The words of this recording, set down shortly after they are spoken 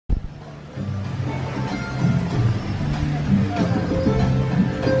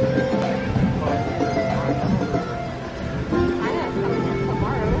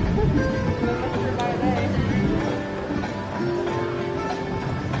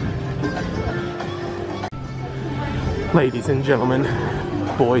Ladies and gentlemen,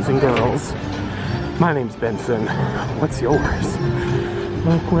 boys and girls, my name's Benson. What's yours?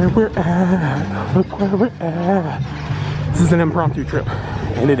 Look where we're at, look where we're at. This is an impromptu trip,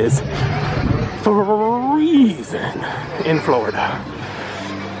 and it is freezing in Florida.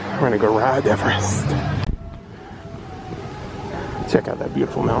 We're gonna go ride Everest. Check out that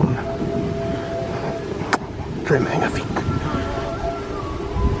beautiful mountain. Très magnifique.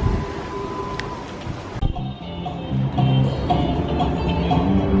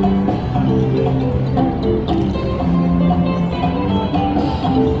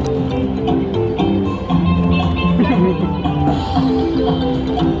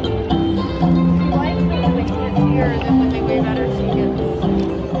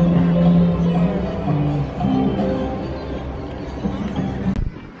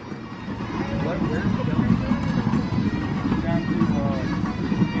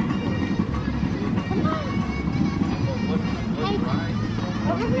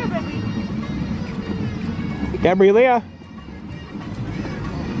 Gabriella,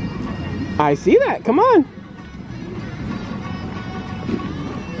 I see that. Come on.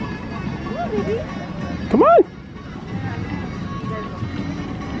 Come on.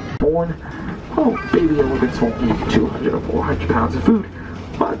 Born, baby elephants won't eat 200 or 400 pounds of food,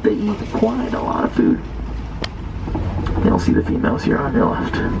 but they eat quite a lot of food. You'll see the females here on your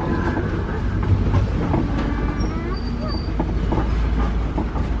left.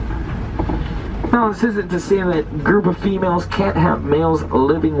 Now, this isn't to say that a group of females can't have males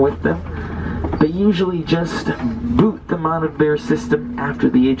living with them. They usually just boot them out of their system after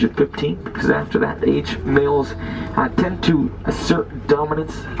the age of 15, because after that age, males tend to assert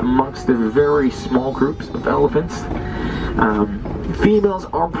dominance amongst their very small groups of elephants. Females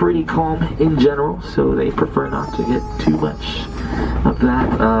are pretty calm in general, so they prefer not to get too much of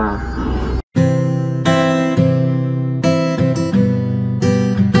that.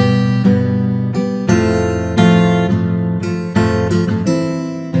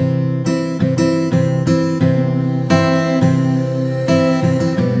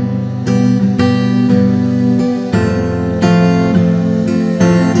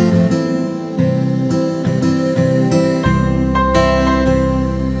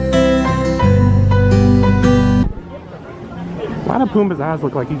 Pumbaa's eyes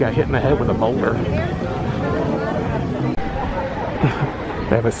look like he got hit in the head with a boulder.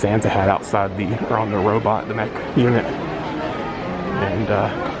 They have a Santa hat outside on the robot, the mech unit. And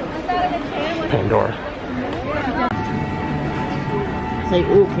Pandora. Say,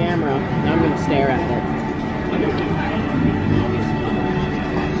 ooh, camera. Now I'm going to stare at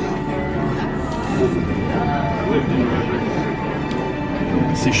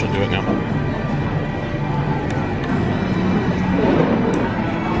it. See, she'll do it now.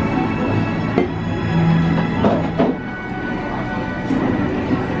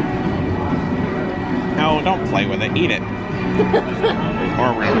 No, don't play with it. Eat it. Or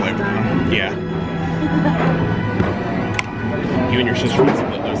we're gonna play with it. Yeah. You and your sister would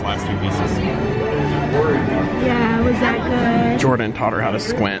split those last two pieces. Yeah, was that good? Jordan taught her how to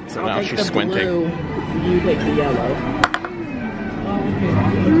squint, so now she's squinting. Blue. You pick the yellow.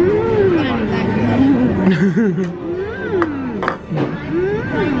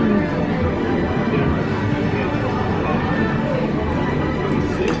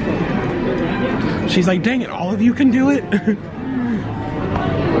 She's like, dang it, all of you can do it?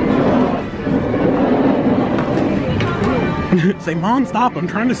 Say, Mom, stop, I'm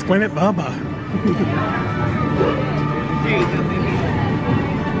trying to squint at Bubba.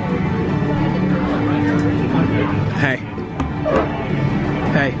 Hey.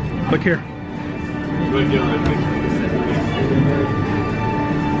 Hey, look here.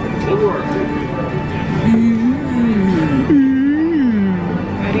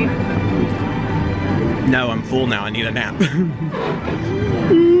 No, I'm full now. I need a nap.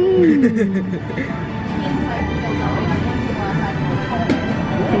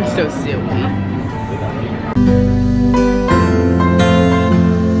 I'm so silly.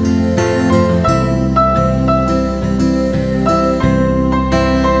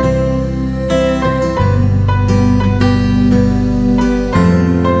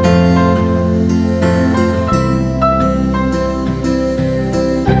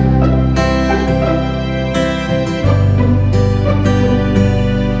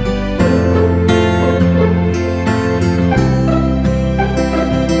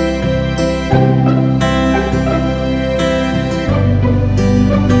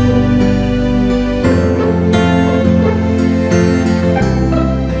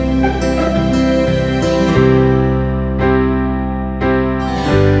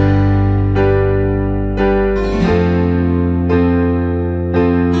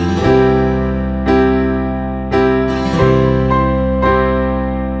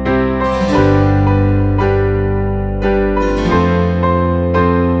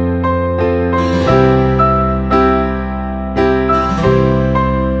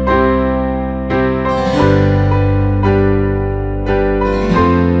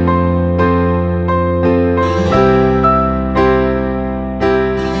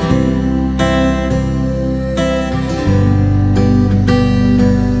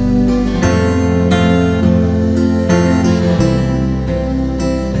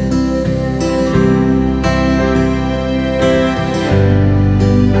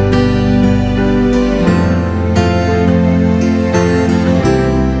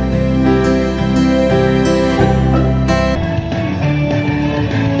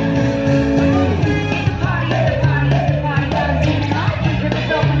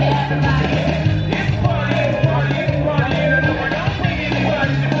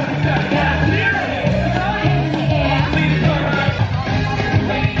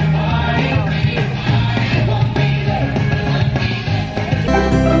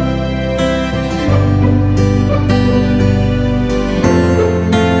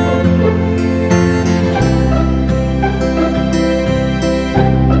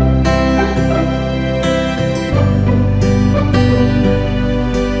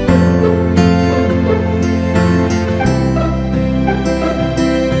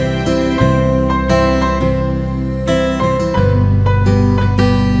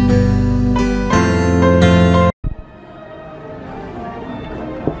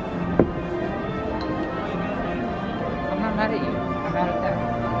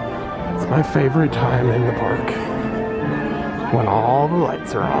 My favorite time in the park. When all the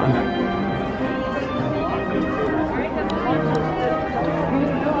lights are on.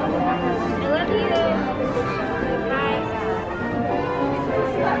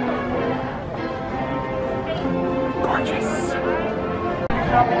 Gorgeous.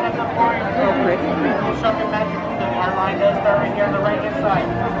 Our line does start right here on the right hand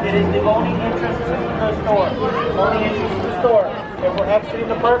side. It is the only entrance to the store. Only entrance to the store. If we're exiting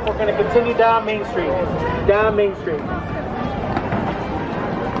the park, we're going to continue down Main Street. Down Main Street.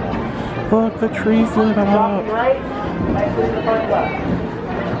 Look, the trees lit up. Top right, exiting the park left.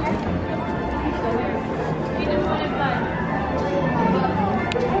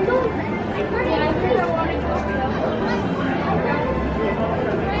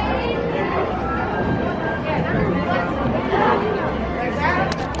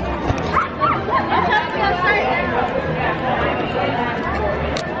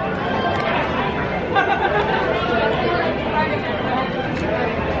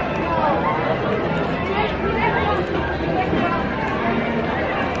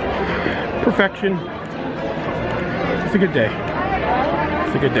 Perfection. It's a good day.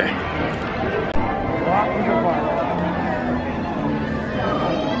 It's a good day.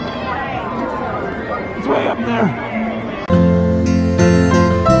 It's way up there.